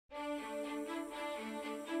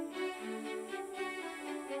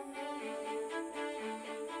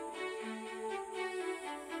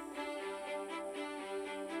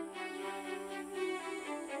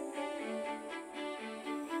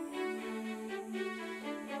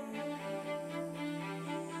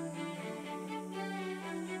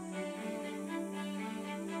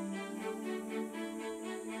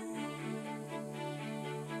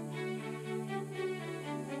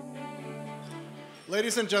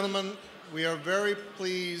Ladies and gentlemen, we are very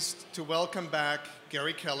pleased to welcome back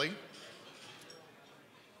Gary Kelly.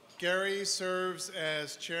 Gary serves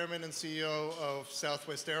as chairman and CEO of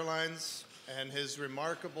Southwest Airlines, and his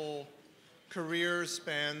remarkable career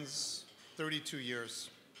spans 32 years.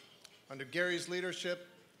 Under Gary's leadership,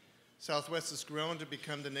 Southwest has grown to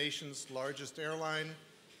become the nation's largest airline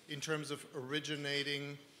in terms of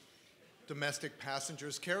originating domestic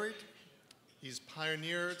passengers carried. He's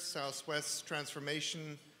pioneered Southwest's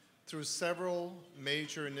transformation through several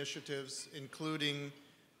major initiatives, including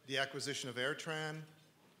the acquisition of AirTran,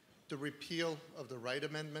 the repeal of the Wright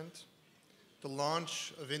Amendment, the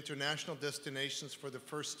launch of international destinations for the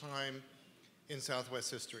first time in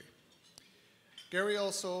Southwest history. Gary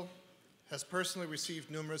also has personally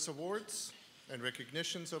received numerous awards and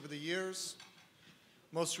recognitions over the years.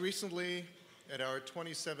 Most recently, at our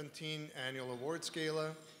 2017 annual awards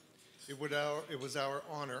gala, it was our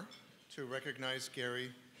honor to recognize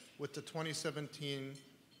Gary with the 2017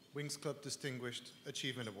 Wings Club Distinguished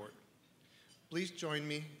Achievement Award. Please join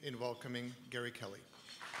me in welcoming Gary Kelly.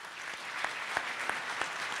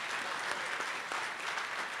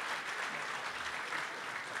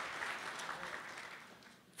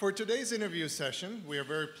 For today's interview session, we are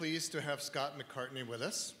very pleased to have Scott McCartney with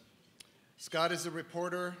us. Scott is a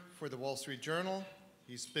reporter for the Wall Street Journal.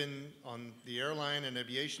 He's been on the airline and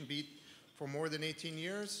aviation beat for more than 18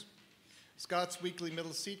 years. Scott's weekly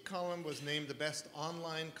Middle Seat column was named the best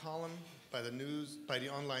online column by the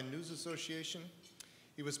Online News Association.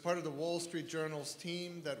 He was part of the Wall Street Journal's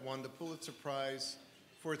team that won the Pulitzer Prize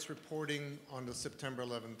for its reporting on the September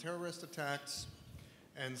 11 terrorist attacks.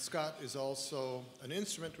 And Scott is also an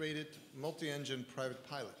instrument-rated, multi-engine private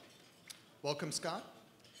pilot. Welcome, Scott,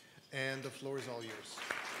 and the floor is all yours.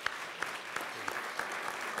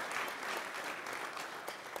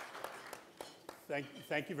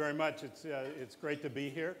 Thank you very much. It's great to be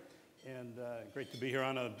here, and great to be here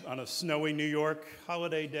on a snowy New York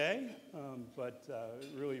holiday day, but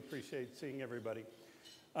really appreciate seeing everybody.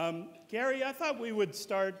 Gary, I thought we would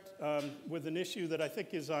start with an issue that I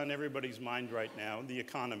think is on everybody's mind right now, the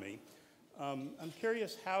economy. I'm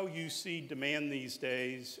curious how you see demand these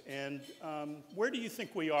days, and where do you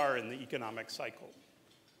think we are in the economic cycle?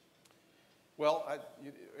 Well,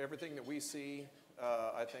 everything that we see,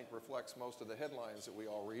 I think, reflects most of the headlines that we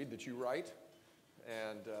all read, that you write,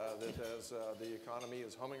 and that as the economy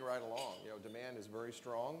is humming right along. You know, demand is very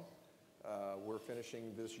strong. We're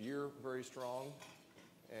finishing this year very strong.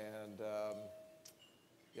 And,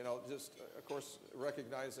 you know, just, of course,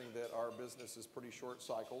 recognizing that our business is pretty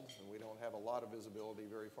short-cycled and we don't have a lot of visibility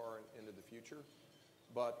very far into the future.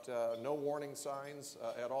 But no warning signs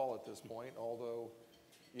at all at this point, although,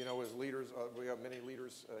 you know, as leaders, we have many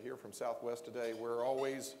leaders here from Southwest today. We're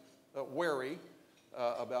always wary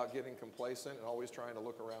about getting complacent and always trying to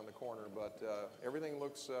look around the corner. But everything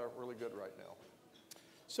looks really good right now.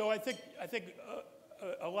 So I think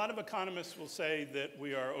a lot of economists will say that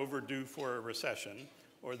we are overdue for a recession,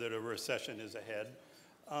 or that a recession is ahead.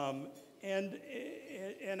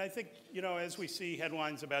 And I think, you know, as we see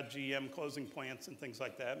headlines about GM closing plants and things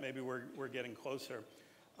like that, maybe we're getting closer.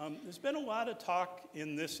 There's been a lot of talk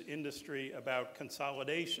in this industry about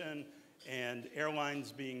consolidation and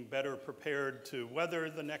airlines being better prepared to weather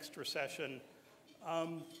the next recession.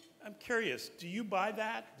 I'm curious, do you buy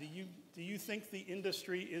that? Do you think the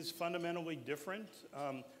industry is fundamentally different?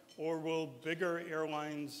 Or will bigger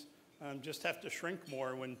airlines just have to shrink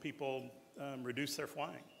more when people reduce their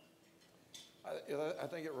flying? I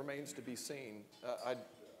think it remains to be seen.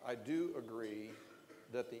 I do agree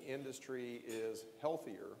that the industry is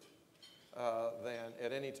healthier than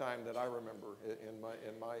at any time that I remember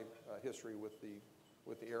in my history with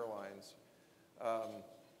the airlines.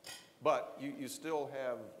 But you still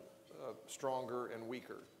have stronger and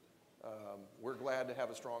weaker. We're glad to have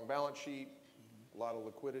a strong balance sheet, a lot of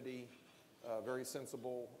liquidity, very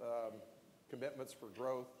sensible commitments for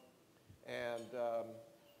growth, and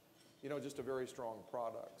you know, just a very strong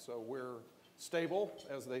product. So we're stable,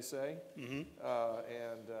 as they say,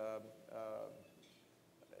 and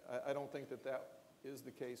I don't think that is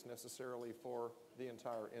the case necessarily for the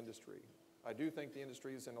entire industry. I do think the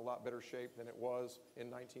industry is in a lot better shape than it was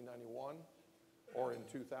in 1991 or in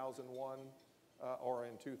 2001 or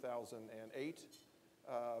in 2008.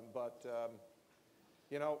 But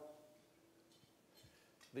you know,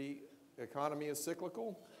 the economy is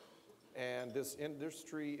cyclical, and this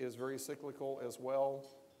industry is very cyclical as well.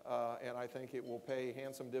 And I think it will pay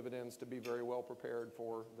handsome dividends to be very well prepared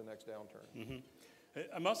for the next downturn. Mm-hmm.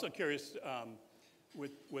 I'm also curious,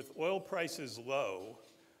 with oil prices low,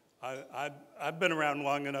 I've been around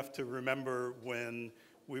long enough to remember when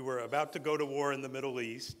we were about to go to war in the Middle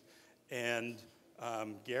East, and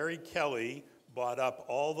Gary Kelly bought up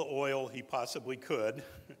all the oil he possibly could,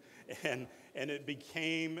 and it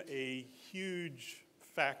became a huge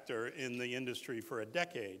factor in the industry for a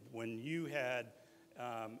decade when you had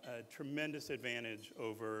a tremendous advantage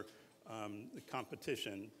over the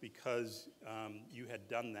competition because you had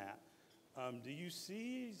done that. Do you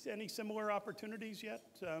see any similar opportunities yet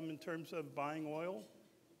in terms of buying oil?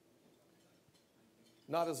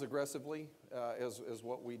 Not as aggressively as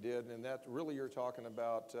what we did, and that really you're talking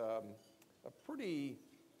about a pretty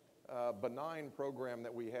benign program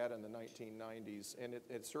that we had in the 1990s, and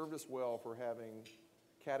it served us well for having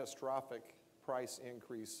catastrophic price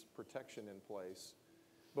increase protection in place.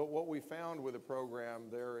 But what we found with the program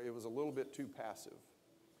there, it was a little bit too passive.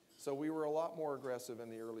 So we were a lot more aggressive in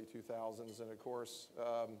the early 2000s, and of course,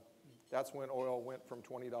 that's when oil went from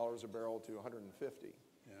 $20 a barrel to $150.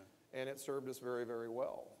 Yeah. And it served us very, very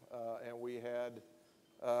well. And we had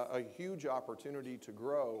a huge opportunity to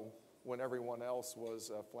grow when everyone else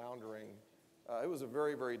was floundering. It was a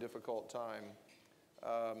very, very difficult time.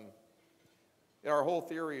 Our whole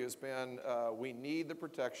theory has been we need the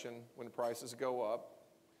protection when prices go up.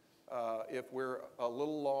 If we're a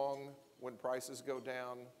little long when prices go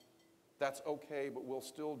down, that's okay, but we'll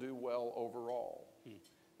still do well overall.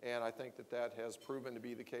 And I think that has proven to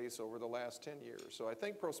be the case over the last 10 years. So I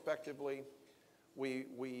think prospectively,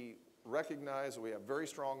 we recognize we have very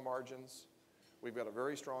strong margins. We've got a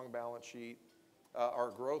very strong balance sheet. Our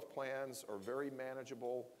growth plans are very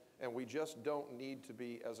manageable, and we just don't need to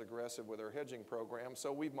be as aggressive with our hedging program.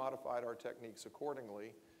 So we've modified our techniques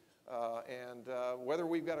accordingly. Whether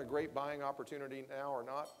we've got a great buying opportunity now or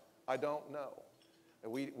not, I don't know.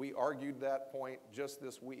 We argued that point just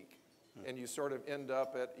this week, and you sort of end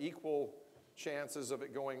up at equal chances of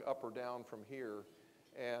it going up or down from here.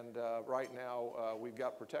 And right now, we've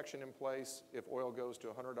got protection in place. If oil goes to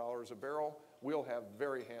 $100 a barrel, we'll have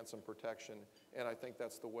very handsome protection, and I think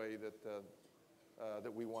that's the way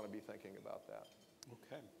that we want to be thinking about that.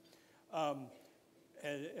 Okay.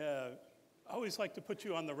 I always like to put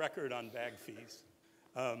you on the record on bag fees.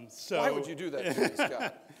 Why would you do that to me,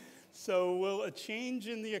 Scott? So will a change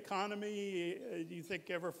in the economy, do you think,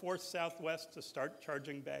 ever force Southwest to start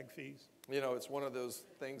charging bag fees? You know, it's one of those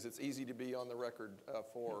things it's easy to be on the record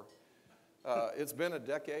for. It's been a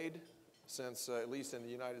decade since, at least in the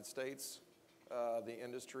United States, the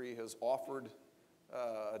industry has offered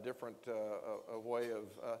a different a way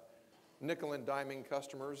of nickel and diming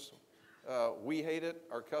customers. We hate it.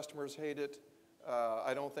 Our customers hate it.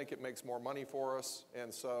 I don't think it makes more money for us.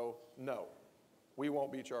 And so, no, we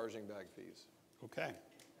won't be charging bag fees. Okay.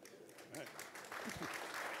 All right.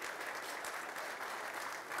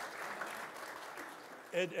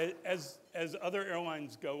 As other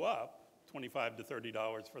airlines go up, $25 to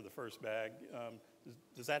 $30 for the first bag,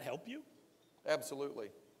 does that help you? Absolutely.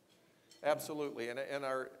 Absolutely. And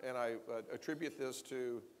I attribute this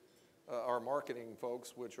to our marketing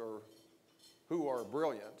folks, who are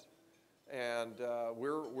brilliant. And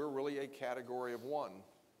we're really a category of one.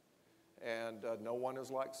 And no one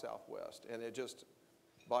is like Southwest. And it just,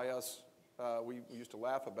 by us, we used to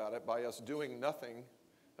laugh about it, by us doing nothing,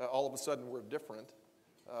 all of a sudden we're different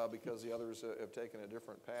because the others have taken a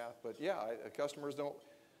different path. But yeah, customers don't,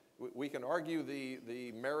 we can argue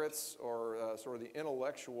the merits or sort of the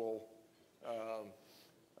intellectual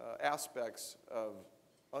aspects of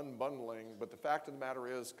unbundling, but the fact of the matter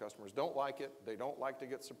is customers don't like it, they don't like to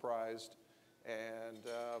get surprised, and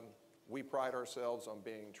we pride ourselves on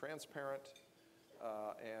being transparent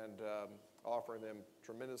and offering them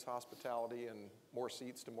tremendous hospitality and more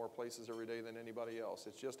seats to more places every day than anybody else.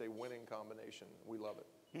 It's just a winning combination. We love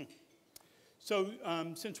it. So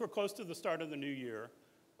since we're close to the start of the new year,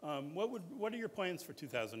 what are your plans for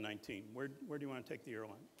 2019? Where do you want to take the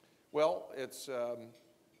airline? Well, it's,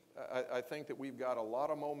 I think that we've got a lot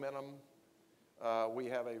of momentum. We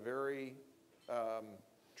have a very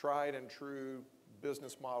tried and true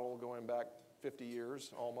business model going back 50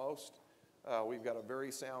 years almost. We've got a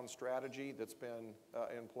very sound strategy that's been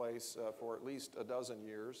in place for at least a dozen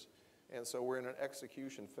years. And so we're in an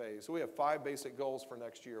execution phase. So we have 5 basic goals for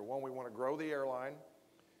next year. One, we want to grow the airline.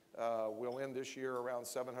 We'll end this year around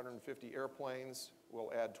 750 airplanes.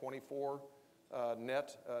 We'll add 24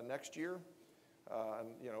 net next year,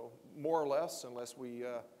 more or less, unless we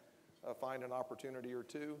find an opportunity or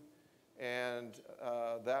two. And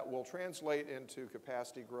that will translate into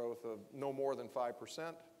capacity growth of no more than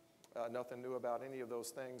 5%. Nothing new about any of those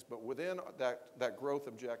things. But within that growth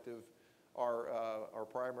objective, our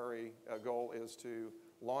primary goal is to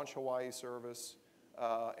launch Hawaii service,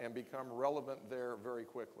 and become relevant there very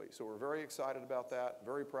quickly. So we're very excited about that,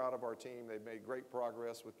 very proud of our team. They've made great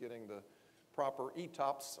progress with getting the proper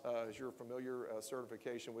ETOPS, as you're familiar,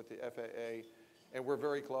 certification with the FAA, and we're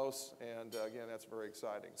very close, and again, that's very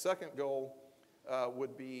exciting. Second goal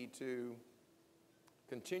would be to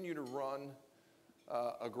continue to run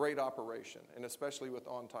a great operation, and especially with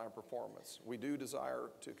on-time performance. We do desire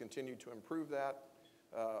to continue to improve that.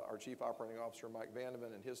 Our Chief Operating Officer, Mike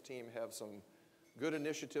Vandeman, and his team have some good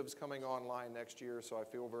initiatives coming online next year, so I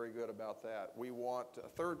feel very good about that. We want,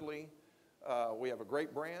 thirdly, we have a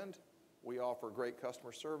great brand, we offer great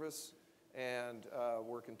customer service, and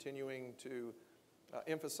we're continuing to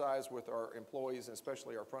emphasize with our employees, and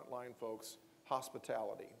especially our frontline folks,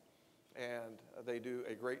 hospitality. And they do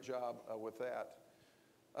a great job with that.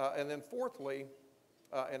 And then fourthly,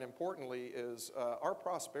 and importantly, is our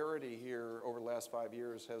prosperity here over the last 5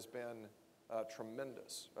 years has been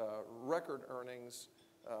tremendous. Record earnings,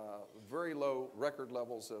 very low record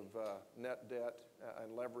levels of net debt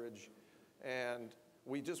and leverage, and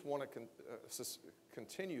we just want to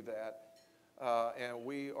continue that, and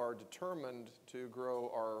we are determined to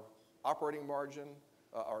grow our operating margin,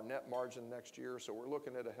 our net margin next year, so we're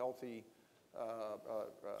looking at a healthy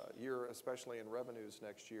year, especially in revenues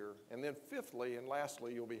next year. And then fifthly, and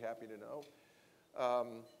lastly, you'll be happy to know,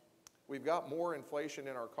 we've got more inflation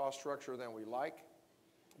in our cost structure than we like.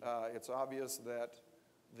 It's obvious that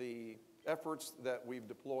the efforts that we've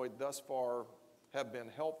deployed thus far have been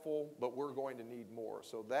helpful, but we're going to need more.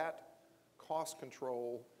 So that cost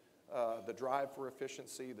control, the drive for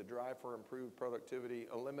efficiency, the drive for improved productivity,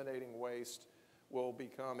 eliminating waste will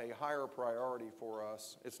become a higher priority for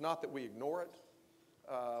us. It's not that we ignore it,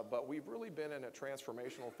 but we've really been in a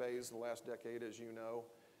transformational phase the last decade, as you know,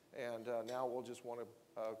 and now we'll just want to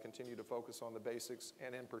continue to focus on the basics,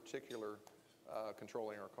 and in particular,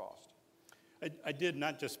 controlling our cost. I did,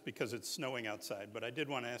 not just because it's snowing outside, but I did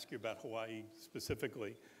want to ask you about Hawaii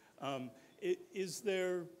specifically. Is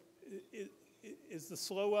the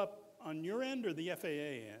slow up on your end or the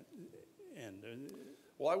FAA end?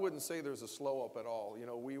 Well, I wouldn't say there's a slow up at all. You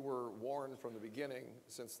know, we were warned from the beginning,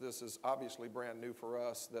 since this is obviously brand new for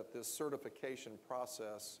us, that this certification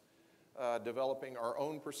process, developing our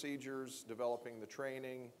own procedures, developing the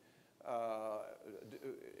training,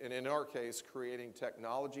 and in our case, creating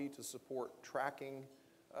technology to support tracking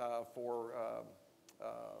for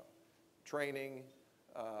training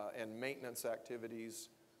and maintenance activities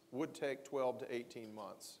would take 12 to 18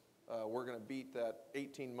 months. We're going to beat that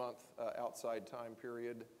 18-month outside time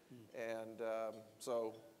period, and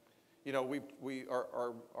so, you know,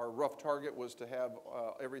 our rough target was to have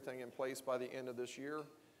everything in place by the end of this year,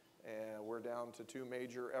 and we're down to 2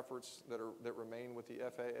 major efforts that remain with the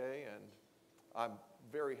FAA, and I'm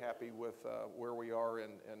very happy with where we are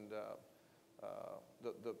and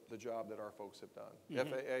the job that our folks have done. Mm-hmm.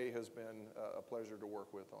 FAA has been a pleasure to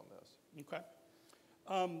work with on this. Okay.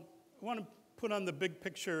 I want to put on the big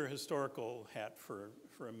picture historical hat for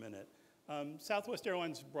a minute. Southwest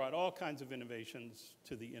Airlines brought all kinds of innovations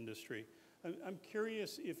to the industry. I'm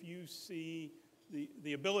curious if you see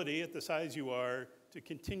the ability, at the size you are, to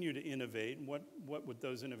continue to innovate, and what would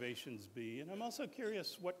those innovations be? And I'm also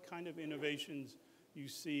curious what kind of innovations you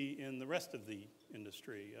see in the rest of the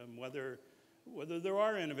industry, whether there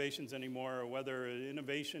are innovations anymore, or whether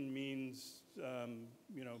innovation means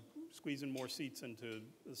you know, squeezing more seats into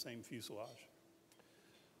the same fuselage.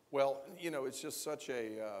 Well, you know, it's just such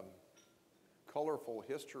a colorful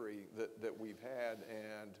history that we've had,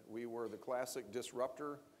 and we were the classic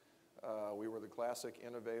disruptor, we were the classic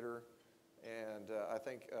innovator, and I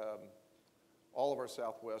think all of our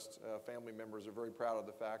Southwest family members are very proud of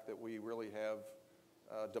the fact that we really have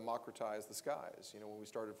democratized the skies. You know, when we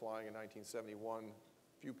started flying in 1971,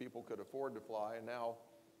 few people could afford to fly, and now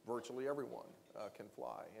virtually everyone can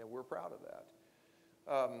fly, and we're proud of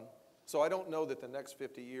that. So I don't know that the next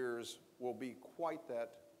 50 years will be quite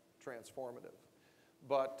that transformative.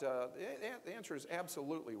 But the answer is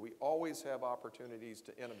absolutely. We always have opportunities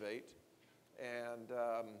to innovate. And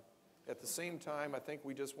at the same time, I think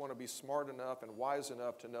we just want to be smart enough and wise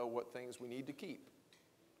enough to know what things we need to keep,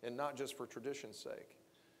 and not just for tradition's sake.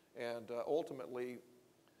 And ultimately,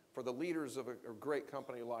 for the leaders of a great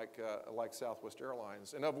company like Southwest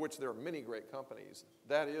Airlines, and of which there are many great companies,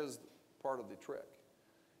 that is part of the trick,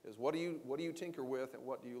 is what do you tinker with and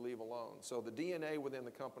what do you leave alone? So the DNA within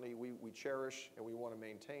the company, we cherish, and we want to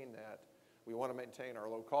maintain that. We want to maintain our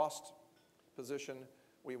low-cost position.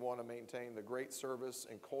 We want to maintain the great service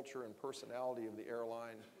and culture and personality of the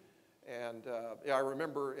airline. And I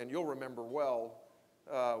remember, and you'll remember well,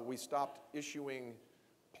 we stopped issuing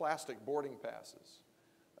plastic boarding passes.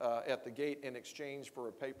 at the gate in exchange for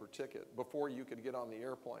a paper ticket before you could get on the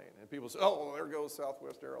airplane. And people say, oh, well, there goes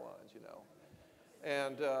Southwest Airlines, you know.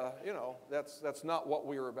 And, you know, that's not what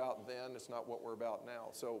we were about then. It's not what we're about now.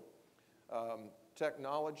 So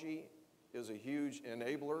technology is a huge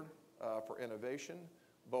enabler for innovation,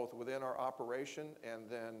 both within our operation and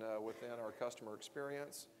then within our customer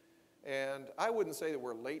experience. And I wouldn't say that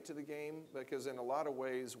we're late to the game, because in a lot of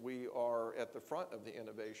ways we are at the front of the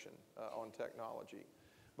innovation on technology.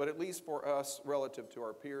 But at least for us, relative to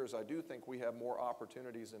our peers, I do think we have more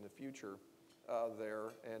opportunities in the future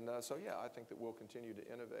there. And so, yeah, I think that we'll continue to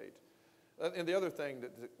innovate. And the other thing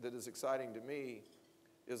that is exciting to me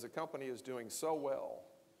is the company is doing so well,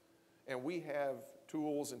 and we have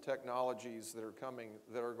tools and technologies that are coming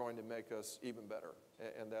that are going to make us even better,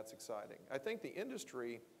 and that's exciting. I think the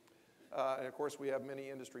industry, and of course we have many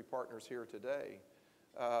industry partners here today,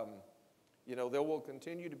 you know, there will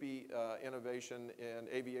continue to be innovation in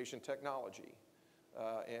aviation technology.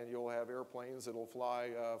 And you'll have airplanes that will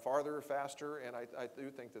fly farther, faster, and I do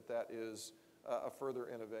think that that is a further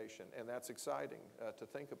innovation, and that's exciting to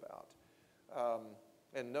think about.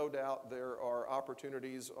 And no doubt there are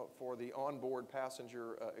opportunities for the onboard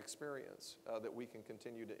passenger experience that we can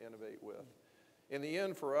continue to innovate with. In the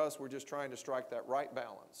end, for us, we're just trying to strike that right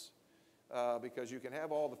balance, because you can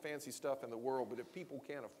have all the fancy stuff in the world, but if people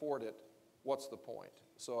can't afford it, what's the point?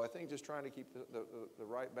 So I think just trying to keep the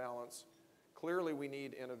right balance. Clearly, we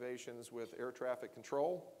need innovations with air traffic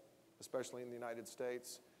control, especially in the United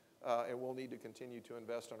States, and we'll need to continue to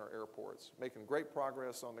invest in our airports. Making great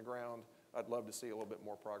progress on the ground. I'd love to see a little bit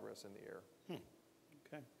more progress in the air.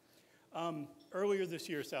 Okay. Earlier this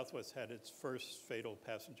year, Southwest had its first fatal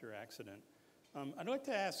passenger accident. I'd like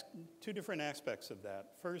to ask two different aspects of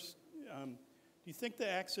that. First, do you think the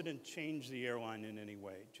accident changed the airline in any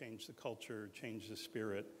way, changed the culture, changed the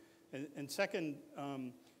spirit? And second,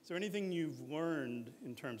 is there anything you've learned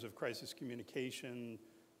in terms of crisis communication?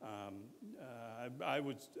 I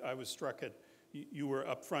was struck at, you were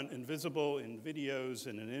upfront and visible in videos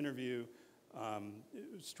and in an interview.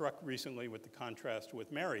 Struck recently with the contrast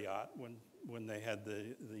with Marriott when they had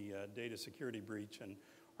the data security breach, and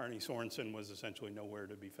Arne Sorensen was essentially nowhere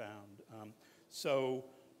to be found. So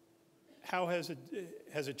how has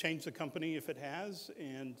it changed the company, if it has,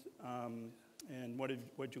 and what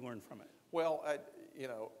did you learn from it? Well, you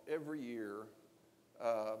know, every year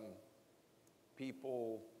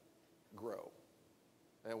people grow,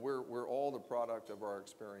 and we're all the product of our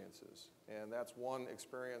experiences, and that's one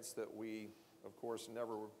experience that we, of course,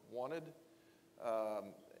 never wanted.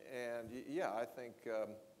 And yeah, I think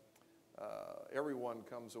everyone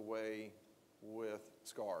comes away with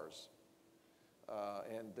scars.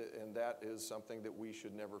 And that is something that we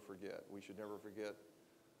should never forget. We should never forget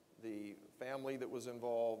the family that was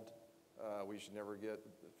involved. We should never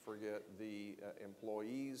forget the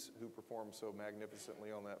employees who performed so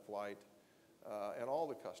magnificently on that flight, and all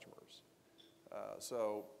the customers.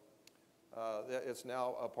 So it's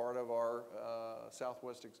now a part of our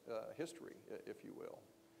Southwest history, if you will.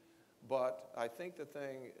 But I think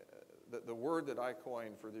the word that I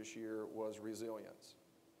coined for this year was resilience,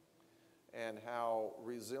 and how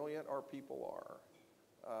resilient our people are,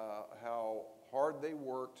 how hard they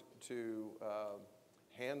worked to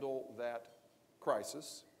handle that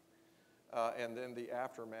crisis, and then the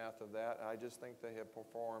aftermath of that. I just think they have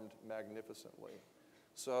performed magnificently.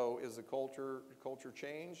 So is the culture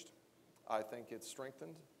changed? I think it's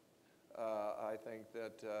strengthened. I think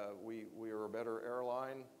that we are a better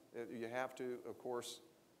airline. You have to, of course,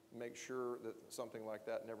 make sure that something like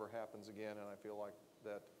that never happens again, and I feel like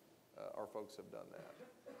that our folks have done that.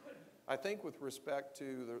 I think with respect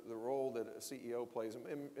to the role that a CEO plays,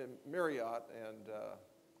 and Marriott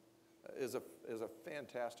is a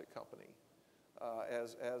fantastic company,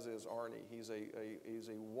 as is Arne. He's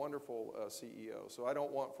a wonderful CEO. So I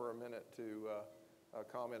don't want for a minute to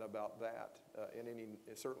comment about that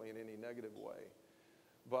certainly in any negative way.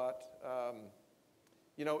 But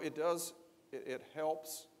you know, it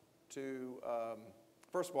helps to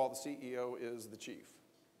first of all, the CEO is the chief.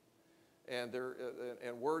 And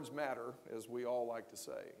words matter, as we all like to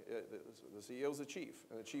say. The CEO is the chief.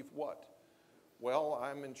 And the chief what? Well,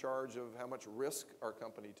 I'm in charge of how much risk our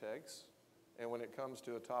company takes. And when it comes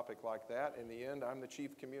to a topic like that, in the end, I'm the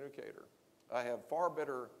chief communicator. I have far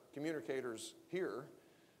better communicators here.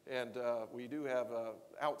 And we do have an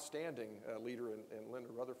outstanding leader in Linda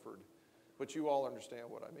Rutherford. But you all understand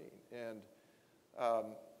what I mean. And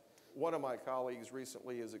one of my colleagues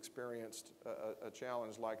recently has experienced a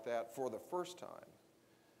challenge like that for the first time.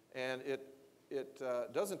 And it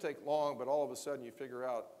doesn't take long, but all of a sudden you figure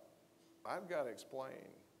out, I've got to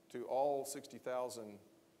explain to all 60,000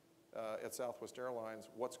 at Southwest Airlines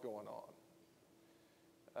what's going on.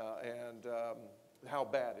 How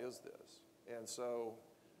bad is this? And so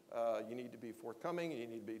you need to be forthcoming, you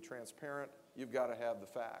need to be transparent, you've got to have the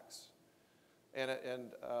facts. And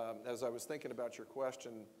as I was thinking about your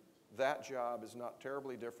question, that job is not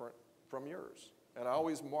terribly different from yours. And I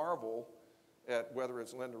always marvel at whether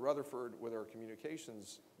it's Linda Rutherford with our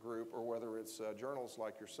communications group or whether it's journalists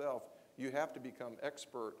like yourself, you have to become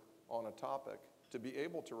expert on a topic to be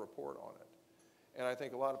able to report on it. And I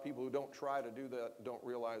think a lot of people who don't try to do that don't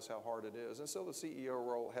realize how hard it is. And so the CEO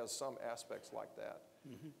role has some aspects like that.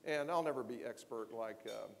 Mm-hmm. And I'll never be expert like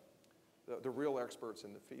the real experts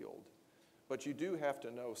in the field. But you do have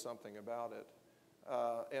to know something about it.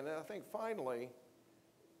 And then I think finally,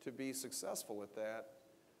 to be successful at that,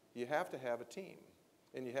 you have to have a team.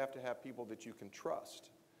 And you have to have people that you can trust.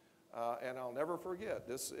 And I'll never forget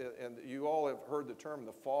this, and you all have heard the term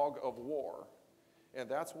the fog of war. And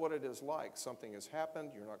that's what it is like. Something has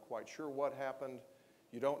happened, you're not quite sure what happened,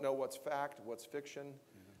 you don't know what's fact, what's fiction.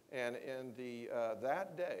 Mm-hmm. And in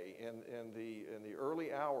that day, in the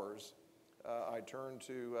early hours, I turned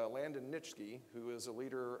to Landon Nitschke, who is a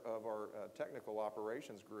leader of our technical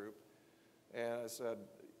operations group, and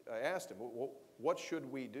I asked him, well, what should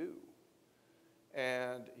we do?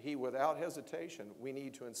 And he, without hesitation, we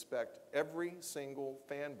need to inspect every single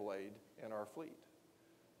fan blade in our fleet.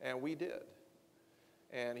 And we did.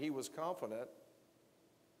 And he was confident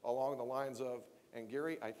along the lines of, and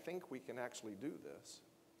Gary, I think we can actually do this.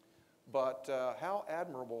 But how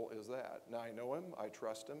admirable is that? Now, I know him, I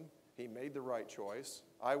trust him, he made the right choice.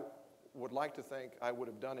 I would like to think I would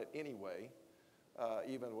have done it anyway,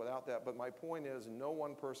 even without that. But my point is, no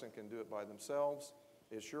one person can do it by themselves.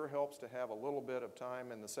 It sure helps to have a little bit of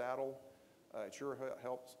time in the saddle. It sure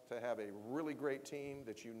helps to have a really great team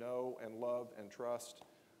that you know and love and trust.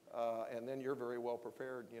 And then you're very well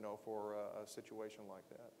prepared, for a situation like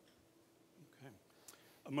that. Okay.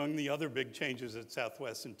 Among the other big changes at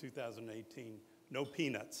Southwest in 2018, no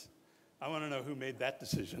peanuts. I want to know who made that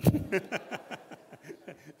decision.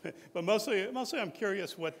 But mostly I'm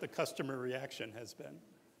curious what the customer reaction has been.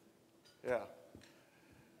 Yeah.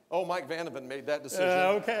 Oh, Mike Vandeven made that decision.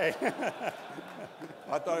 Okay.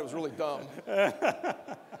 I thought it was really dumb. I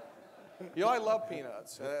love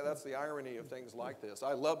peanuts. That's the irony of things like this.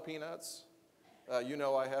 I love peanuts. I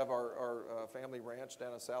have our family ranch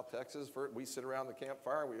down in South Texas. We sit around the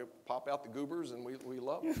campfire, we pop out the goobers, and we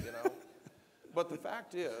love them, But the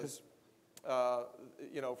fact is,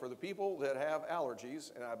 for the people that have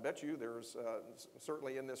allergies, and I bet you there's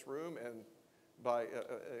certainly in this room, and by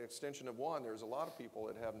extension of one, there's a lot of people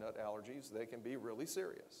that have nut allergies. They can be really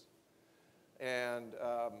serious. And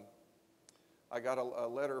I got a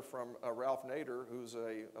letter from Ralph Nader, who's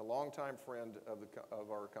a longtime friend of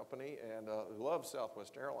our company and who loves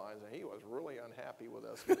Southwest Airlines, and he was really unhappy with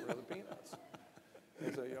us getting rid of the peanuts.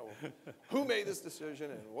 He said, who made this decision?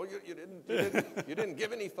 And well, you didn't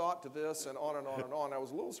give any thought to this, and on and on and on. I was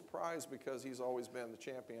a little surprised because he's always been the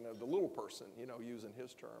champion of the little person, using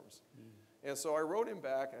his terms. Mm. And so I wrote him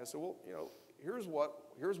back and I said, well, here's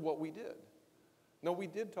what we did. No, we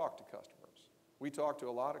did talk to customers. We talked to a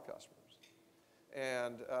lot of customers.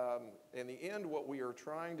 And in the end, what we are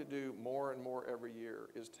trying to do more and more every year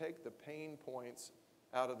is take the pain points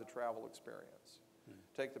out of the travel experience.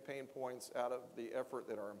 Take the pain points out of the effort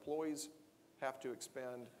that our employees have to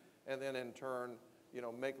expend, and then in turn,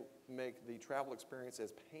 make the travel experience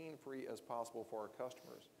as pain-free as possible for our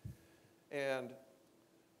customers. And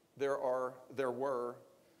there were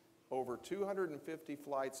over 250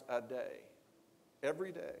 flights a day,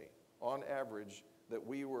 every day, on average, that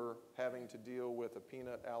we were having to deal with a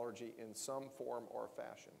peanut allergy in some form or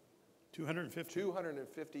fashion. 250?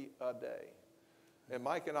 250 a day. And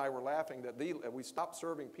Mike and I were laughing that we stopped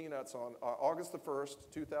serving peanuts on August the 1st,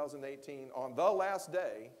 2018. On the last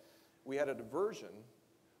day, we had a diversion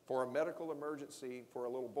for a medical emergency for a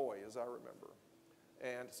little boy, as I remember.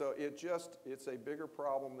 And so it's a bigger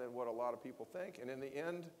problem than what a lot of people think. And in the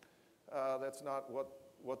end, that's not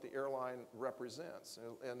what the airline represents.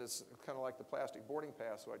 And it's kind of like the plastic boarding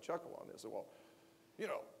pass, so I chuckle on this. Well,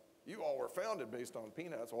 you all were founded based on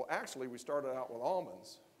peanuts. Well, actually, we started out with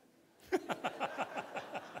almonds.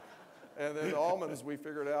 And then the almonds, we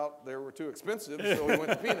figured out they were too expensive, so we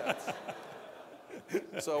went to peanuts.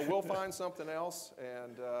 So we'll find something else,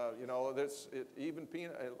 and even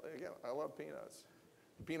peanut. Again, I love peanuts.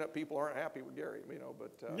 Peanut people aren't happy with Gary,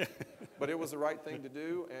 but it was the right thing to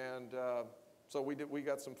do, and so we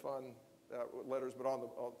got some fun letters, but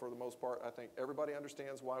for the most part, I think everybody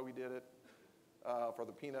understands why we did it. For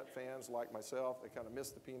the peanut fans like myself, they kind of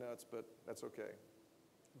miss the peanuts, but that's okay.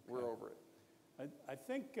 We're over it. I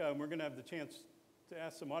think we're going to have the chance to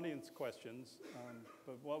ask some audience questions,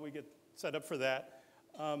 but while we get set up for that,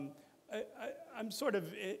 I'm sort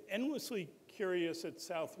of endlessly curious at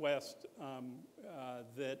Southwest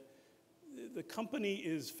that the company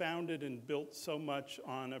is founded and built so much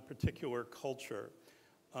on a particular culture.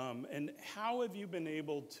 And how have you been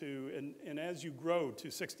able to, and as you grow to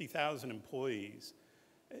 60,000 employees,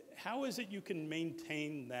 how is it you can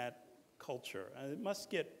maintain that culture? It must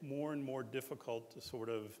get more and more difficult to sort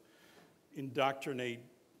of indoctrinate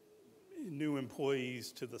new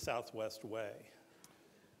employees to the Southwest way.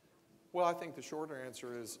 Well, I think the shorter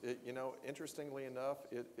answer is, interestingly enough,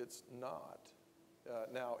 it's not.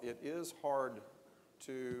 Now, it is hard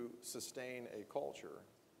to sustain a culture.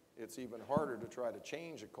 It's even harder to try to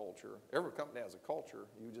change a culture. Every company has a culture.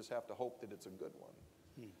 You just have to hope that it's a good one.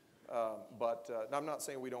 But I'm not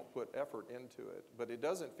saying we don't put effort into it, but it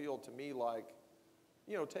doesn't feel to me like,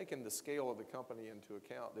 taking the scale of the company into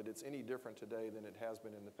account, that it's any different today than it has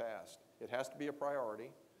been in the past. It has to be a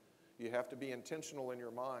priority. You have to be intentional in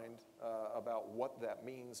your mind about what that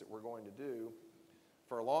means that we're going to do.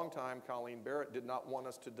 For a long time, Colleen Barrett did not want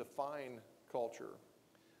us to define culture.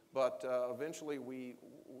 But eventually we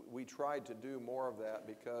tried to do more of that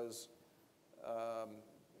because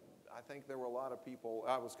I think there were a lot of people,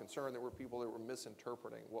 I was concerned there were people that were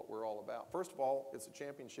misinterpreting what we're all about. First of all, it's a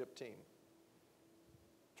championship team.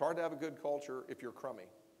 It's hard to have a good culture if you're crummy.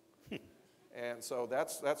 And so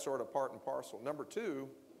that's sort of part and parcel. Number two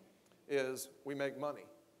is we make money.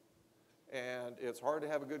 And it's hard to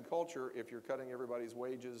have a good culture if you're cutting everybody's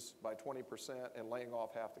wages by 20% and laying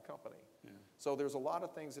off half the company. Yeah. So there's a lot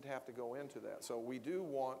of things that have to go into that. So we do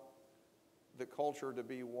want the culture to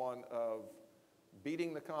be one of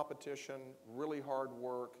beating the competition, really hard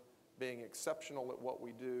work, being exceptional at what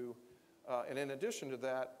we do. And in addition to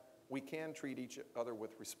that, we can treat each other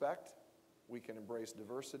with respect. We can embrace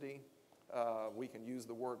diversity. We can use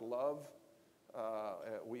the word love.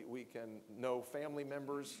 We can know family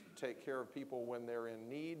members, take care of people when they're in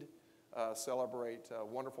need, celebrate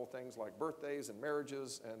wonderful things like birthdays and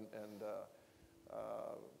marriages and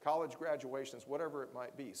college graduations, whatever it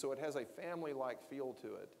might be. So it has a family-like feel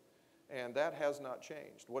to it, and that has not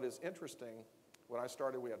changed. What is interesting, when I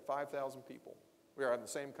started, we had 5,000 people. We were having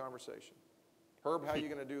the same conversation. Herb, how are you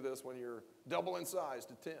going to do this when you're double in size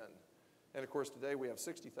to 10? And of course, today we have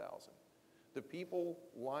 60,000. The people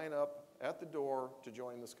line up at the door to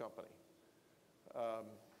join this company.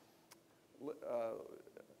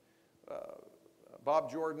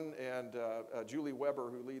 Bob Jordan and Julie Weber,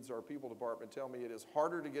 who leads our people department, tell me it is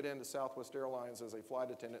harder to get into Southwest Airlines as a flight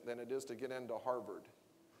attendant than it is to get into Harvard.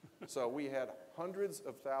 So we had hundreds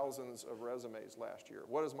of thousands of resumes last year.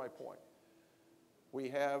 What is my point?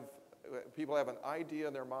 People have an idea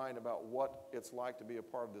in their mind about what it's like to be a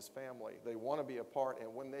part of this family. They want to be a part,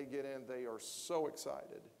 and when they get in, they are so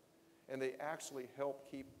excited. And they actually help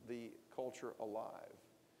keep the culture alive.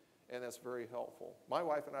 And that's very helpful. My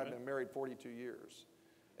wife and I have been married 42 years.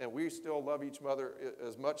 And we still love each other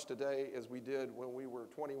as much today as we did when we were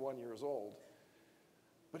 21 years old.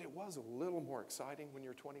 But it was a little more exciting when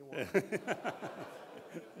you're 21.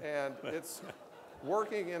 And it's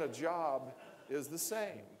working in a job is the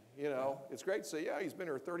same. It's great to say, yeah, he's been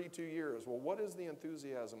here 32 years. Well, what is the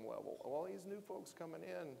enthusiasm level? Well, these new folks coming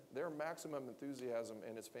in, their maximum enthusiasm,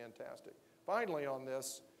 and it's fantastic. Finally on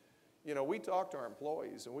this, we talk to our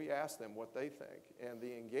employees, and we ask them what they think. And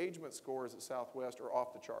the engagement scores at Southwest are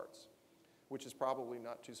off the charts, which is probably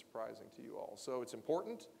not too surprising to you all. So it's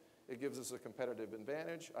important. It gives us a competitive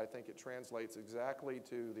advantage. I think it translates exactly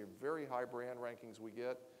to the very high brand rankings we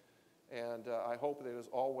get. And I hope that it is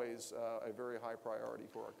always a very high priority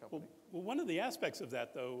for our company. Well, one of the aspects of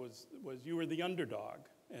that, though, was you were the underdog.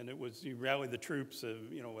 And it was you rallied the troops of,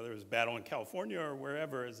 whether it was battle in California or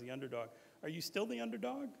wherever as the underdog. Are you still the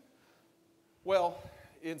underdog? Well,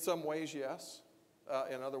 in some ways, yes.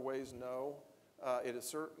 In other ways, no. It is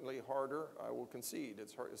certainly harder, I will concede,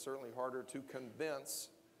 it's certainly harder to convince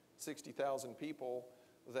 60,000 people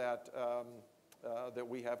that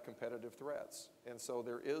we have competitive threats. And so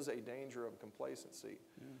there is a danger of complacency.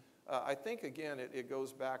 I think, again, it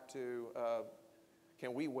goes back to,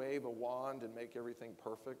 can we wave a wand and make everything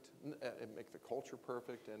perfect, and make the culture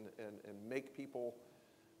perfect, and make people?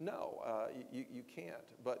 No, you can't.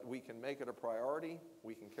 But we can make it a priority.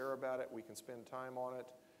 We can care about it. We can spend time on it.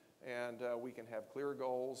 And we can have clear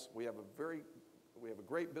goals. We have a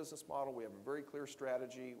great business model. We have a very clear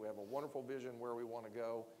strategy. We have a wonderful vision where we want to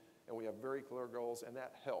go. And we have very clear goals, and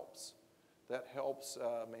that helps. That helps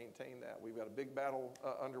maintain that. We've got a big battle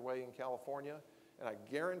underway in California, and I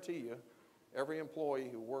guarantee you, every employee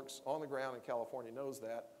who works on the ground in California knows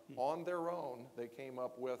that. On their own, they came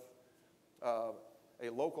up with a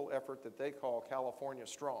local effort that they call California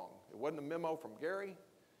Strong. It wasn't a memo from Gary.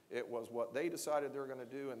 It was what they decided they were going to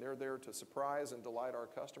do, and they're there to surprise and delight our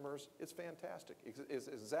customers. It's fantastic. It's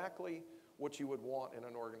exactly what you would want in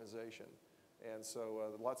an organization. And so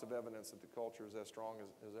lots of evidence that the culture is as strong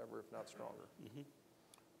as ever, if not stronger.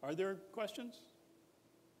 Are there questions?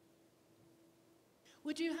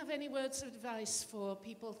 Would you have any words of advice for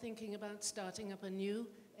people thinking about starting up a new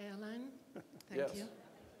airline? Thank Yes. you.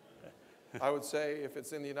 I would say if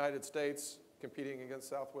it's in the United States competing against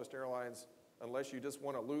Southwest Airlines, unless you just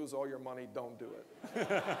want to lose all your money, don't do it.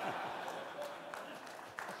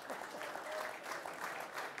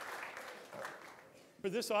 For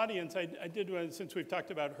this audience, I did, since we've talked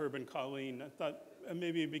about Herb and Colleen, I thought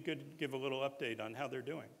maybe it'd be good to give a little update on how they're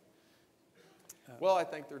doing. Well, I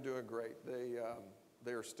think they're doing great.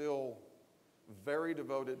 They are still very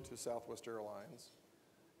devoted to Southwest Airlines,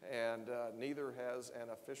 and neither has an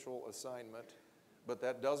official assignment, but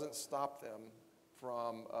that doesn't stop them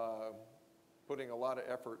from putting a lot of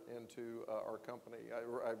effort into our company.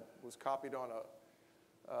 I was copied on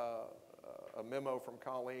a memo from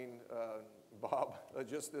Colleen, Bob,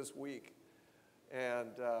 just this week. And,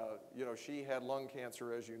 you know, she had lung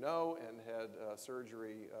cancer, as you know, and had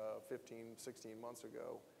surgery 15, 16 months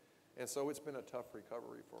ago. And so it's been a tough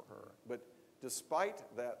recovery for her. But despite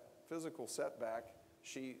that physical setback,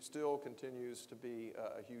 she still continues to be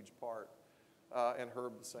a huge part, and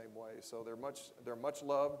Herb the same way. So they're much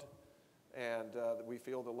loved, and we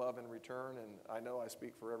feel the love in return. And I know I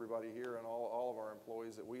speak for everybody here and all of our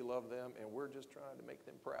employees that we love them, and we're just trying to make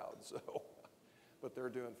them proud. So, but they're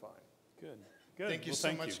doing fine. Good. Good. Thank you Well,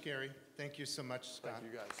 so much, Gary. Thank you so much, Scott.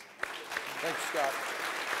 Thank you guys. Thanks, Scott.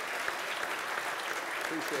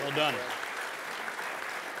 Appreciate it. Well done. Brad.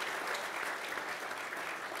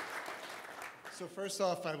 So first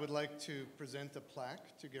off, I would like to present a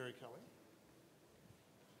plaque to Gary Kelly.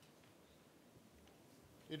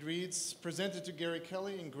 It reads, presented to Gary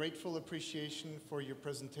Kelly in grateful appreciation for your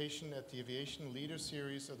presentation at the Aviation Leader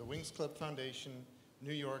Series of the Wings Club Foundation,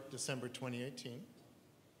 New York, December 2018.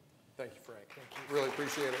 Thank you, Frank. Thank you. Really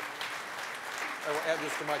appreciate it. I will add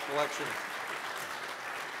this to my collection.